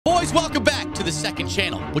boys, welcome back to the second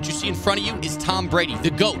channel. What you see in front of you is Tom Brady,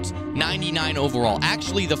 the GOAT, 99 overall.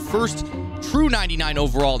 Actually, the first true 99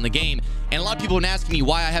 overall in the game. And a lot of people have been asking me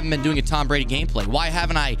why I haven't been doing a Tom Brady gameplay. Why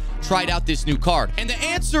haven't I tried out this new card? And the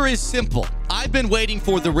answer is simple. I've been waiting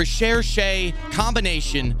for the recherche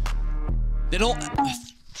combination that'll...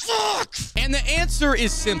 Fuck! And the answer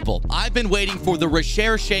is simple. I've been waiting for the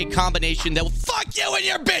recherche combination that will fuck you and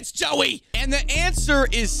your bitch, Joey! And the answer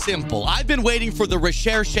is simple. I've been waiting for the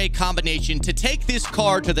recherche combination to take this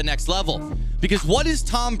card to the next level. Because what is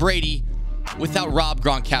Tom Brady without Rob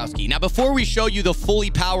Gronkowski? Now, before we show you the fully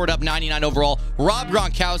powered up 99 overall Rob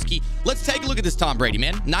Gronkowski, let's take a look at this Tom Brady,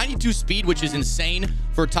 man. 92 speed, which is insane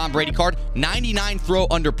for a Tom Brady card. 99 throw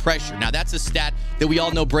under pressure. Now, that's a stat that we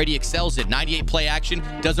all know Brady excels in. 98 play action,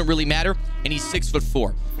 doesn't really matter, and he's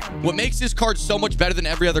 6'4". What makes this card so much better than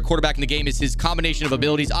every other quarterback in the game is his combination of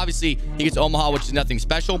abilities. Obviously, he gets Omaha, which is nothing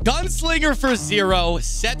special. Gunslinger for 0,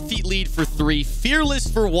 set feet lead for 3, fearless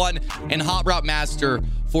for 1, and hot route master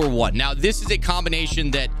for 1. Now, this is a combination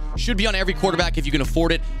that should be on every quarterback if you can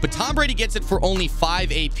afford it, but Tom Brady gets it for only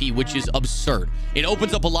 5 AP, which is absurd. It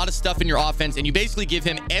opens up a lot of stuff in your offense, and you basically give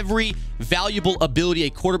him every valuable ability a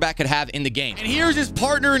quarterback could have in the game. And here's his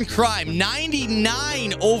partner in crime,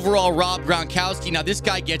 99 overall Rob Gronkowski. Now, this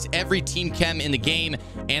guy gets every team chem in the game,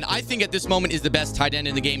 and I think at this moment is the best tight end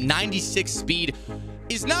in the game. 96 speed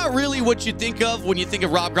is not really what you think of when you think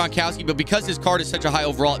of Rob Gronkowski, but because his card is such a high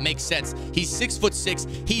overall, it makes sense. He's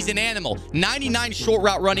 6'6". He's an animal. 99 short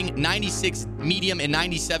route running, 96 medium, and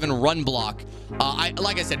 97 run block.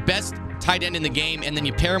 Like I said, best tight end in the game, and then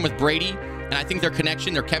you pair him with Brady, and I think their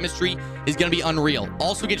connection, their chemistry is going to be unreal.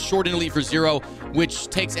 Also gets short and elite for 0, which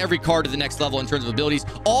takes every card to the next level in terms of abilities.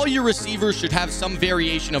 All your receivers should have some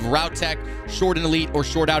variation of route tech, short and elite, or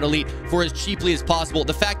short out elite for as cheaply as possible.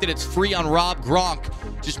 The fact that it's free on Rob Gronk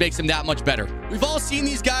just makes him that much better. We've all seen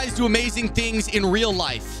these guys do amazing things in real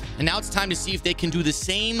life, and now it's time to see if they can do the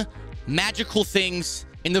same magical things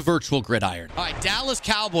in the virtual gridiron. All right, Dallas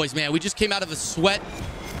Cowboys, man. We just came out of a sweat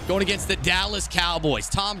going against the Dallas Cowboys.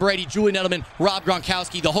 Tom Brady, Julian Edelman, Rob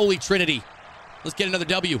Gronkowski, the Holy Trinity. Let's get another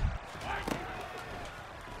W.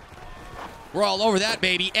 We're all over that,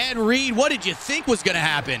 baby. Ed Reed, what did you think was going to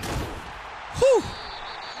happen? Whew.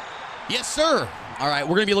 Yes, sir. All right,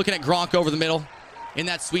 we're going to be looking at Gronk over the middle in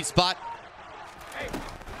that sweet spot.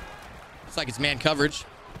 Looks like it's man coverage.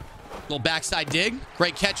 Little backside dig.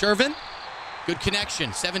 Great catch, Irvin. Good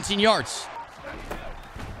connection. 17 yards.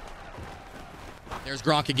 There's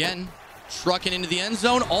Gronk again. Trucking into the end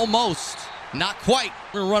zone. Almost. Not quite.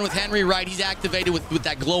 We're going to run with Henry right. He's activated with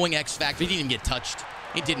that glowing X factor. He didn't even get touched.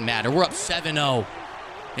 It didn't matter. We're up 7-0.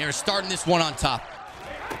 They're starting this one on top.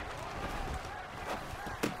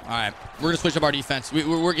 All right. We're going to switch up our defense.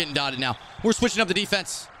 We're getting dotted now. We're switching up the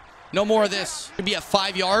defense. No more of this. Could be at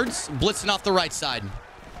 5 yards. Blitzing off the right side.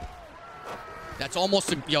 That's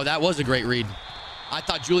almost a... Yo, that was a great read. I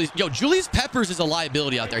thought Julius... Yo, Julius Peppers is a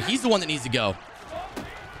liability out there. He's the one that needs to go.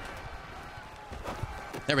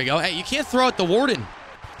 There we go. Hey, you can't throw at the Warden.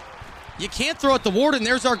 You can't throw at the Warden.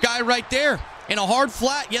 There's our guy right there. In a hard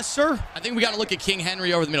flat. Yes, sir. I think we got to look at King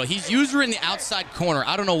Henry over the middle. He's user in the outside corner.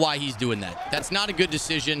 I don't know why he's doing that. That's not a good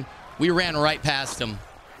decision. We ran right past him.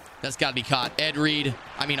 That's got to be caught.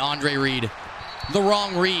 Andre Reed. The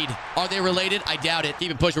wrong read. Are they related? I doubt it.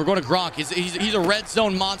 Keep it pushing. We're going to Gronk. He's a red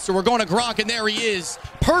zone monster. We're going to Gronk, and there he is.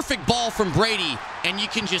 Perfect ball from Brady, and you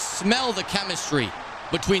can just smell the chemistry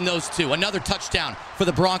between those two. Another touchdown for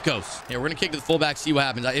the Broncos. Yeah, we're going to kick to the fullback, see what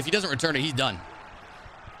happens. If he doesn't return it, he's done.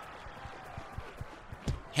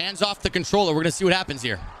 Hands off the controller. We're going to see what happens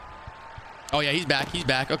here. Oh, yeah, he's back. He's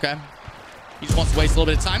back. Okay. He just wants to waste a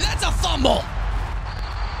little bit of time. That's a fumble.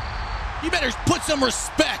 You better put some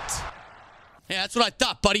respect. Yeah, that's what I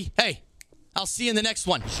thought, buddy. Hey, I'll see you in the next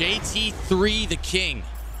one. JT3, the king.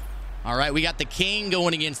 All right, we got the king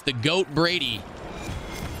going against the GOAT Brady.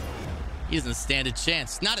 He doesn't stand a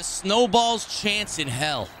chance. Not a snowball's chance in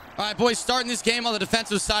hell. All right, boys, starting this game on the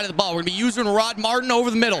defensive side of the ball. We're going to be using Rod Martin over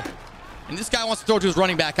the middle. And this guy wants to throw to his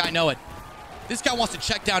running back. I know it. This guy wants to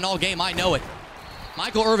check down all game. I know it.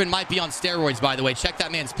 Michael Irvin might be on steroids, by the way. Check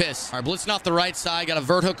that man's piss. All right, blitzing off the right side. Got a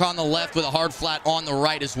vert hook on the left with a hard flat on the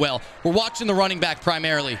right as well. We're watching the running back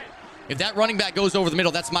primarily. If that running back goes over the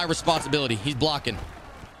middle, that's my responsibility. He's blocking.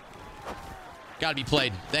 Got to be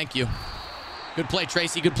played. Thank you. Good play,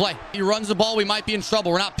 Tracy. Good play. He runs the ball. We might be in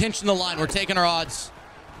trouble. We're not pinching the line. We're taking our odds.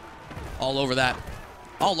 All over that.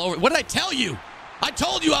 All over it. What did I tell you? I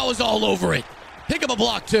told you I was all over it. Pick up a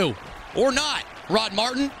block, too. Or not. Rod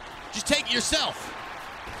Martin, just take it yourself.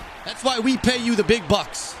 That's why we pay you the big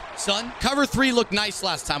bucks, son. Cover 3 looked nice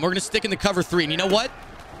last time. We're going to stick in the cover 3. And you know what?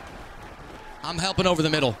 I'm helping over the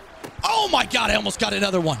middle. Oh my God, I almost got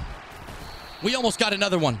another one. We almost got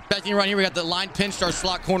another one. Backing around here, we got the line pinched, our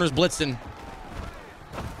slot corners blitzing.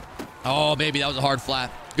 Oh, baby, that was a hard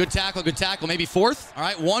flat. Good tackle, maybe fourth. All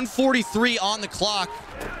right, 1:43 on the clock.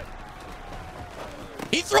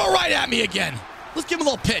 He threw it right at me again. Let's give him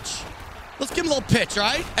a little pitch. Let's give him a little pitch, all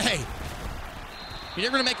right? Hey, you're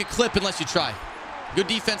never gonna make a clip unless you try. Good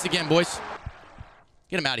defense again, boys.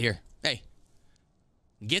 Get him out of here. Hey,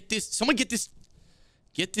 someone get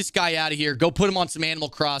this guy out of here. Go put him on some Animal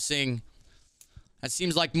Crossing. That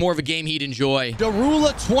seems like more of a game he'd enjoy.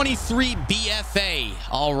 Darula 23 BFA.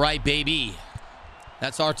 All right, baby.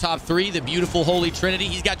 That's our top three, the beautiful Holy Trinity.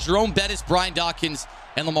 He's got Jerome Bettis, Brian Dawkins,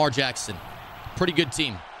 and Lamar Jackson. Pretty good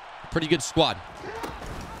team. Pretty good squad.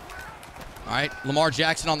 All right, Lamar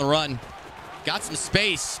Jackson on the run. Got some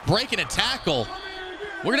space. Breaking a tackle.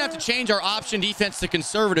 We're going to have to change our option defense to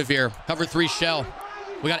conservative here. Cover 3 shell.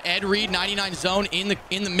 We got Ed Reed, 99 zone in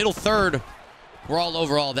the middle third. We're all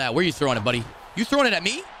over all that. Where are you throwing it, buddy? You throwing it at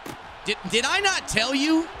me? Did I not tell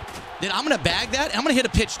you that I'm going to bag that? And I'm going to hit a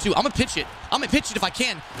pitch, too. I'm going to pitch it. I'm going to pitch it if I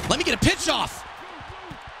can. Let me get a pitch off.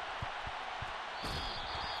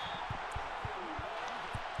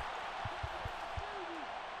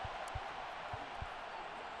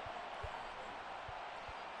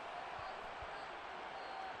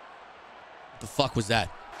 What the fuck was that?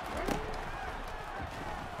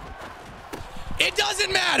 It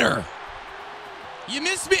doesn't matter. You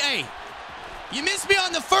missed me. Hey, you missed me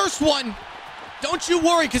on the first one. Don't you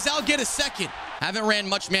worry, because I'll get a second. Haven't ran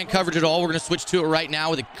much man coverage at all. We're going to switch to it right now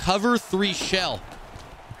with a cover 3 shell.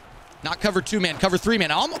 Not cover 2 man, cover 3 man.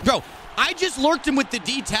 Bro, I just lurked him with the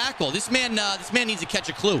D tackle. This man needs to catch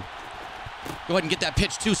a clue. Go ahead and get that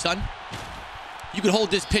pitch too, son. You could hold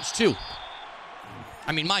this pitch too.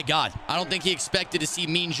 I mean, my God. I don't think he expected to see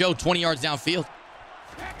Mean Joe 20 yards downfield.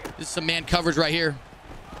 This is some man coverage right here.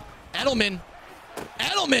 Edelman.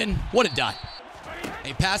 What a dot.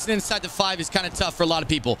 Hey, passing inside the 5 is kind of tough for a lot of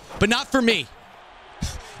people, but not for me.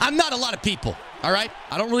 I'm not a lot of people, all right?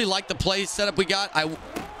 I don't really like the play setup we got. Here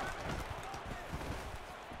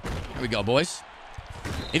we go, boys.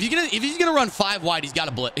 If he's gonna run 5 wide, he's got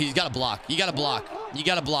to block. You got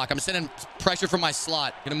to block. I'm sending pressure from my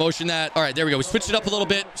slot. Gonna motion that. All right, there we go. We switched it up a little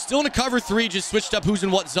bit. Still in a cover 3, just switched up who's in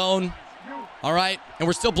what zone. All right, and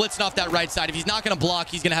we're still blitzing off that right side. If he's not gonna block,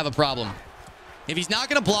 he's gonna have a problem. If he's not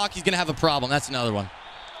gonna block, he's gonna have a problem. That's another one.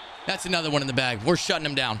 That's another one in the bag. We're shutting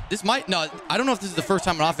him down. No, I don't know if this is the first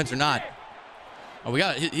time on offense or not. Oh,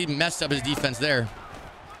 he messed up his defense there.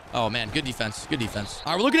 Oh, man, good defense. Good defense.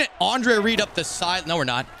 All right, we're looking at Andre Reed up the side. No, we're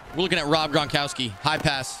not. We're looking at Rob Gronkowski. High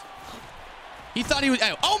pass. He thought he was...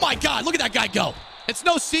 Oh, my God. Look at that guy go. It's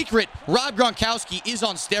no secret. Rob Gronkowski is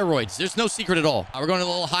on steroids. There's no secret at all. We're going to a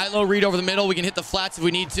little high-low read over the middle. We can hit the flats if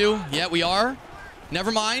we need to. Yeah, we are.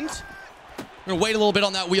 Never mind. We're going to wait a little bit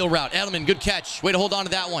on that wheel route. Edelman, good catch. Way to hold on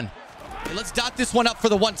to that one. Hey, let's dot this one up for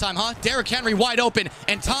the one time, huh? Derrick Henry wide open,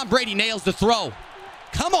 and Tom Brady nails the throw.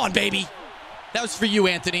 Come on, baby. That was for you,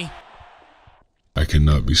 Anthony. I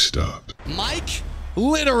cannot be stopped. Mike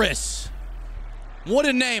Litteris. What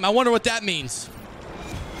a name. I wonder what that means.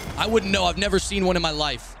 I wouldn't know. I've never seen one in my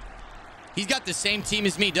life. He's got the same team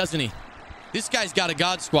as me, doesn't he? This guy's got a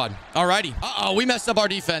God squad. All righty. Uh-oh, we messed up our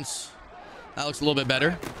defense. That looks a little bit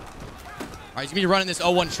better. All right, he's going to be running this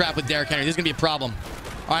 0-1 trap with Derrick Henry. This is going to be a problem.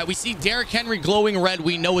 All right, we see Derrick Henry glowing red.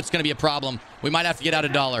 We know it's going to be a problem. We might have to get out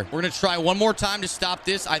 $1. We're going to try one more time to stop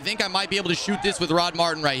this. I think I might be able to shoot this with Rod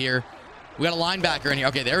Martin right here. We got a linebacker in here.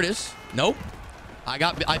 Okay, there it is. Nope.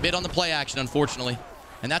 I bid on the play action, unfortunately.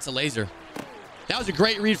 And that's a laser. That was a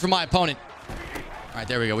great read from my opponent. All right,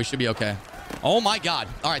 there we go. We should be okay. Oh, my God.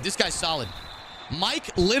 All right, this guy's solid.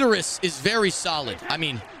 Mike Litteris is very solid. I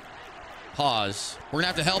mean... Pause. We're going to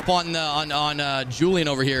have to help on Julian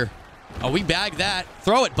over here. Oh, we bagged that.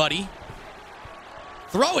 Throw it, buddy.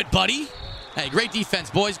 Throw it, buddy. Hey, great defense,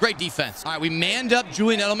 boys. Great defense. All right, we manned up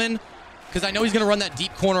Julian Edelman because I know he's going to run that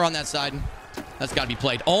deep corner on that side. That's got to be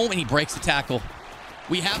played. Oh, and he breaks the tackle.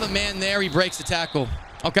 We have a man there. He breaks the tackle.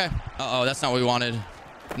 Okay. Uh-oh, that's not what we wanted.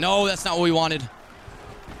 No, that's not what we wanted.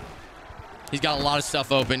 He's got a lot of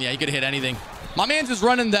stuff open. Yeah, he could hit anything. My man's just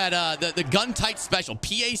running that the gun tight special.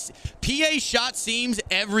 PA shot seams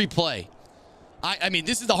every play. I mean,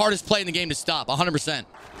 this is the hardest play in the game to stop. 100%.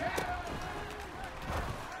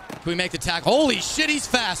 Can we make the tackle? Holy shit, he's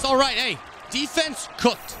fast. All right, hey, defense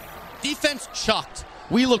cooked. Defense chucked.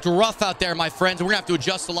 We looked rough out there, my friends, and we're going to have to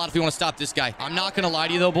adjust a lot if we want to stop this guy. I'm not going to lie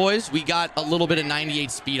to you, though, boys. We got a little bit of 98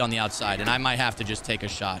 speed on the outside, and I might have to just take a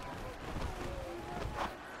shot.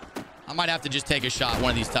 I might have to just take a shot one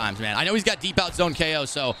of these times, man. I know he's got deep out zone KO,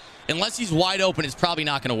 so Unless he's wide open, it's probably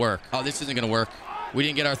not going to work. Oh, this isn't going to work. We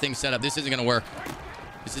didn't get our thing set up. This isn't going to work.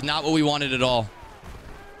 This is not what we wanted at all.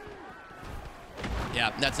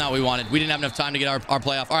 Yeah, that's not what we wanted. We didn't have enough time to get our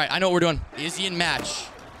playoff. All right, I know what we're doing. Is he in match?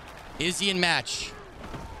 Is he in match?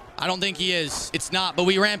 I don't think he is. It's not, but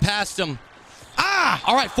we ran past him. Ah!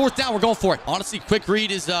 All right, 4th down. We're going for it. Honestly, quick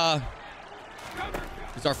read is our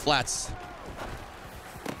flats.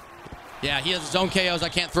 Yeah, he has his own KOs. I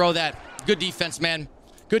can't throw that. Good defense, man.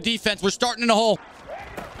 Good defense. We're starting in a hole.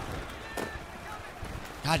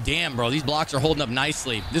 God damn, bro. These blocks are holding up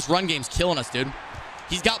nicely. This run game's killing us, dude.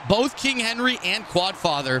 He's got both King Henry and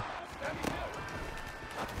Quadfather.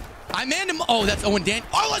 I manned him. Oh, that's Owen Dan.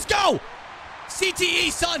 Oh, let's go.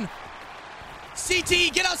 CTE, son.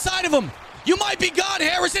 CTE, get outside of him. You might be gone,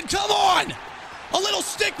 Harrison. Come on. A little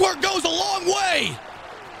stick work goes a long way.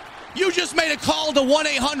 You just made a call to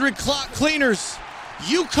 1-800-CLOCK-CLEANERS.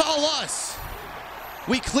 You call us.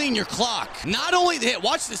 We clean your clock. Not only the hit,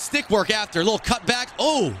 watch the stick work after. A little cut back.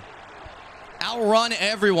 Oh. Outrun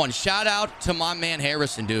everyone. Shout out to my man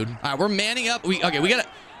Harrison, dude. All right, we're manning up. We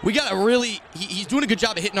gotta really. He's doing a good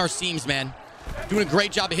job of hitting our seams, man. Doing a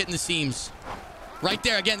great job of hitting the seams. Right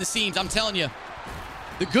there, again, the seams. I'm telling you.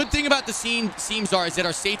 The good thing about the seams is that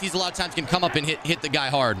our safeties a lot of times can come up and hit the guy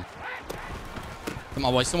hard. Come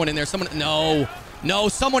on, boys. Someone in there. Someone. No,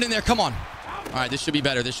 someone in there. Come on. All right, this should be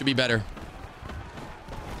better. This should be better.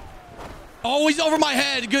 Oh, he's over my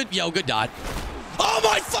head. Good. Yo, good dot. Oh,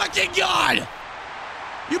 my fucking God.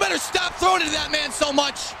 You better stop throwing it to that man so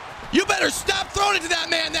much. You better stop throwing it to that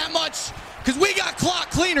man that much. Because we got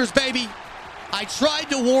clock cleaners, baby. I tried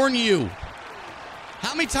to warn you.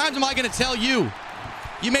 How many times am I going to tell you?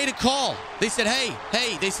 You made a call. They said, hey,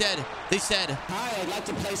 they said. Hi, I'd like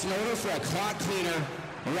to place an order for a clock cleaner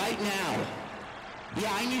right now.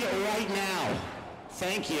 Yeah, I need it right now.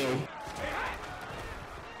 Thank you.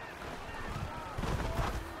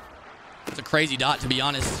 It's a crazy dot, to be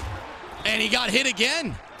honest. And he got hit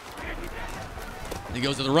again. He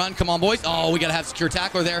goes to the run. Come on, boys. Oh, we got to have secure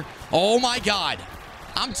tackler there. Oh, my God.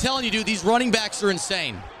 I'm telling you, dude, these running backs are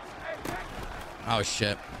insane. Oh,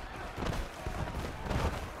 shit.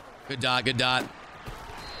 Good dot, good dot.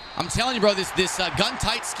 I'm telling you, bro, this gun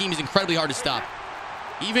tight scheme is incredibly hard to stop.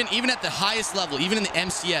 Even at the highest level, even in the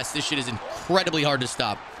MCS, this shit is incredibly hard to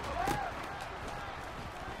stop.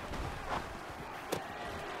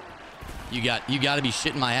 You got to be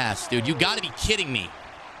shitting my ass, dude. You got to be kidding me.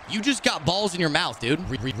 You just got balls in your mouth, dude.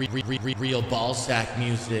 Real ball sack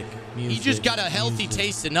music. You just got a healthy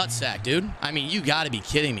taste of nutsack, dude. I mean, you got to be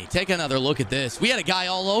kidding me. Take another look at this. We had a guy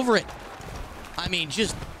all over it. I mean,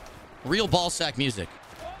 just real ball sack music.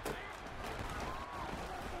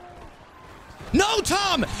 No,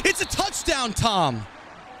 Tom! It's a touchdown, Tom!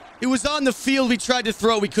 It was on the field. We tried to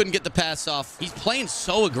throw. We couldn't get the pass off. He's playing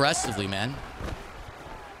so aggressively, man.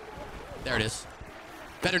 There it is.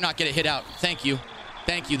 Better not get it hit out. Thank you.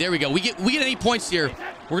 Thank you. There we go. We get any points here,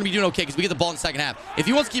 we're going to be doing okay because we get the ball in the second half. If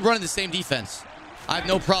he wants to keep running the same defense, I have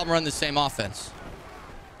no problem running the same offense.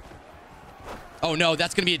 Oh, no.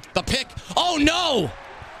 That's going to be a pick. Oh, no!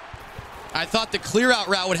 I thought the clear out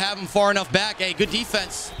route would have him far enough back. Hey, good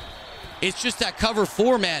defense. It's just that cover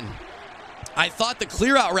 4, man. I thought the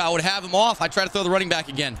clear out route would have him off. I tried to throw the running back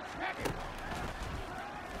again.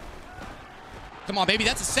 Come on, baby.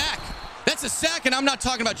 That's a sack. That's a sack, and I'm not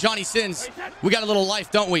talking about Johnny Sins. We got a little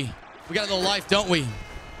life, don't we? We got a little life, don't we?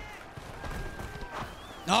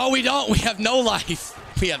 No, we don't. We have no life.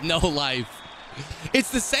 We have no life.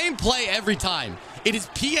 It's the same play every time. It is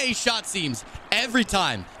PA shot seams every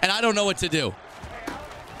time, and I don't know what to do.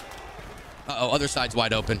 Uh-oh, other side's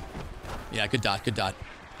wide open. Yeah, good dot, good dot.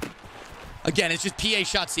 Again, it's just PA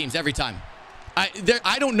shot seams every time.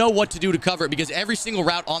 I don't know what to do to cover it because every single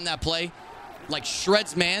route on that play, like,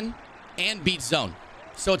 shreds man and beats zone.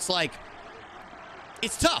 So it's like,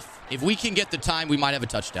 it's tough. If we can get the time, we might have a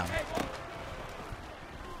touchdown.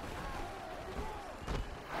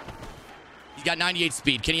 He's got 98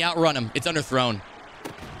 speed. Can he outrun him? It's underthrown.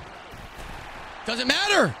 Doesn't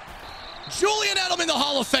matter. Julian Edelman, the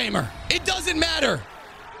Hall of Famer. It doesn't matter.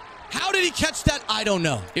 How did he catch that? I don't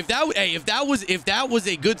know. If that was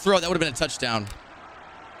a good throw, that would have been a touchdown.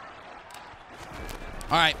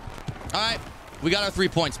 All right. We got our 3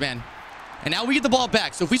 points, man. And now we get the ball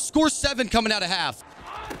back. So if we score 7 coming out of half.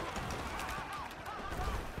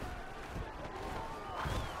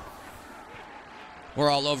 We're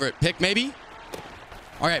all over it. Pick, maybe?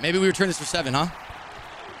 All right, maybe we return this for 7, huh?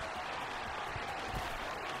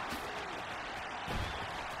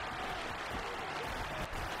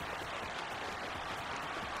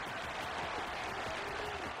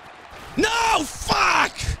 No!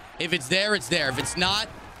 Fuck! If it's there, it's there. If it's not,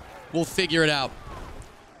 We'll figure it out.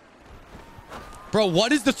 Bro,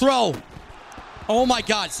 what is the throw? Oh my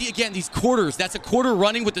God. See, again, these quarters. That's a quarter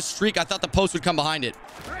running with the streak. I thought the post would come behind it.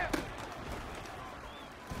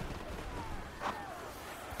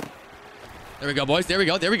 There we go, boys. There we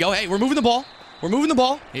go. There we go. Hey, we're moving the ball. We're moving the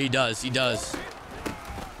ball. He does. He does.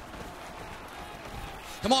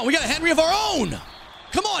 Come on. We got a Henry of our own.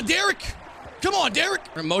 Come on, Derek. Come on, Derek.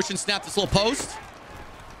 Motion snap this little post.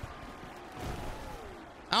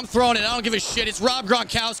 I'm throwing it. I don't give a shit. It's Rob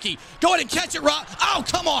Gronkowski. Go ahead and catch it, Rob. Oh,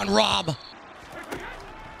 come on, Rob.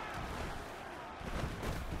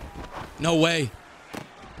 No way.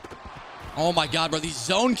 Oh, my God, bro. These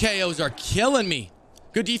zone KOs are killing me.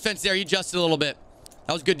 Good defense there. He adjusted a little bit.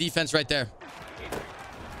 That was good defense right there.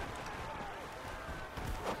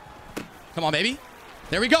 Come on, baby.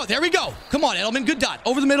 There we go. There we go. Come on, Edelman. Good dot.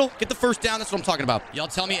 Over the middle. Get the first down. That's what I'm talking about. Y'all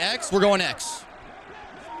tell me X. We're going X.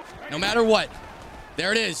 No matter what.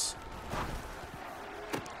 There it is.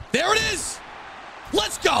 There it is.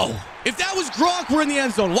 Let's go. If that was Gronk, we're in the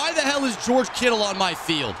end zone. Why the hell is George Kittle on my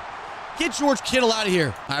field? Get George Kittle out of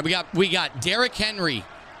here. All right, we got Derrick Henry.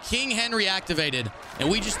 King Henry activated. And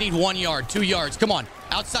we just need 1 yard, 2 yards. Come on.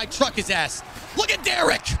 Outside truck his ass. Look at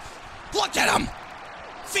Derrick. Look at him.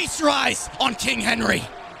 Feast your eyes on King Henry.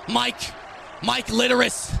 Mike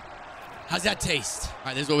Litteris. How's that taste? All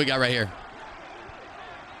right, this is what we got right here.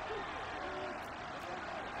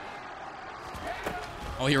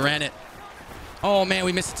 Oh, he ran it. Oh, man,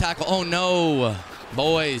 we missed a tackle. Oh, no.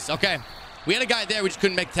 Boys. Okay. We had a guy there. We just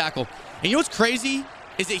couldn't make tackle. And you know what's crazy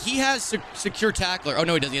is that he has secure tackler. Oh,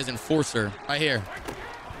 no, he doesn't. He has enforcer right here.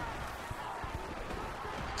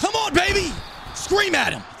 Come on, baby. Scream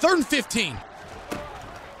at him. 3rd and 15.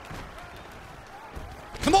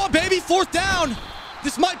 Come on, baby. 4th down.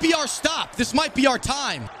 This might be our stop. This might be our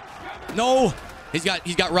time. No. He's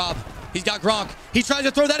got Rob. He's got Gronk. He tries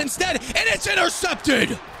to throw that instead, and it's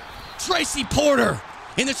intercepted. Tracy Porter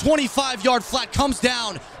in the 25-yard flat comes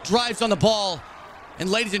down, drives on the ball. And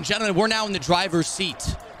ladies and gentlemen, we're now in the driver's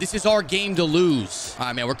seat. This is our game to lose. All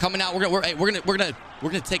right, man, we're coming out. We're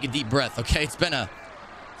gonna take a deep breath. Okay, it's been a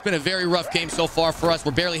very rough game so far for us.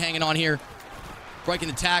 We're barely hanging on here, breaking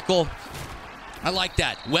the tackle. I like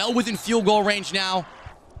that. Well within field goal range now,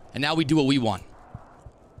 and now we do what we want.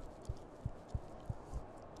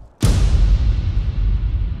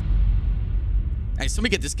 Hey,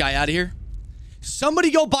 somebody get this guy out of here.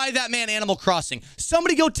 Somebody go buy that man Animal Crossing.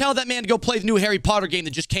 Somebody go tell that man to go play the new Harry Potter game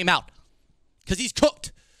that just came out. Because he's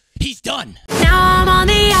cooked. He's done. Now I'm on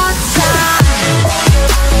the outside.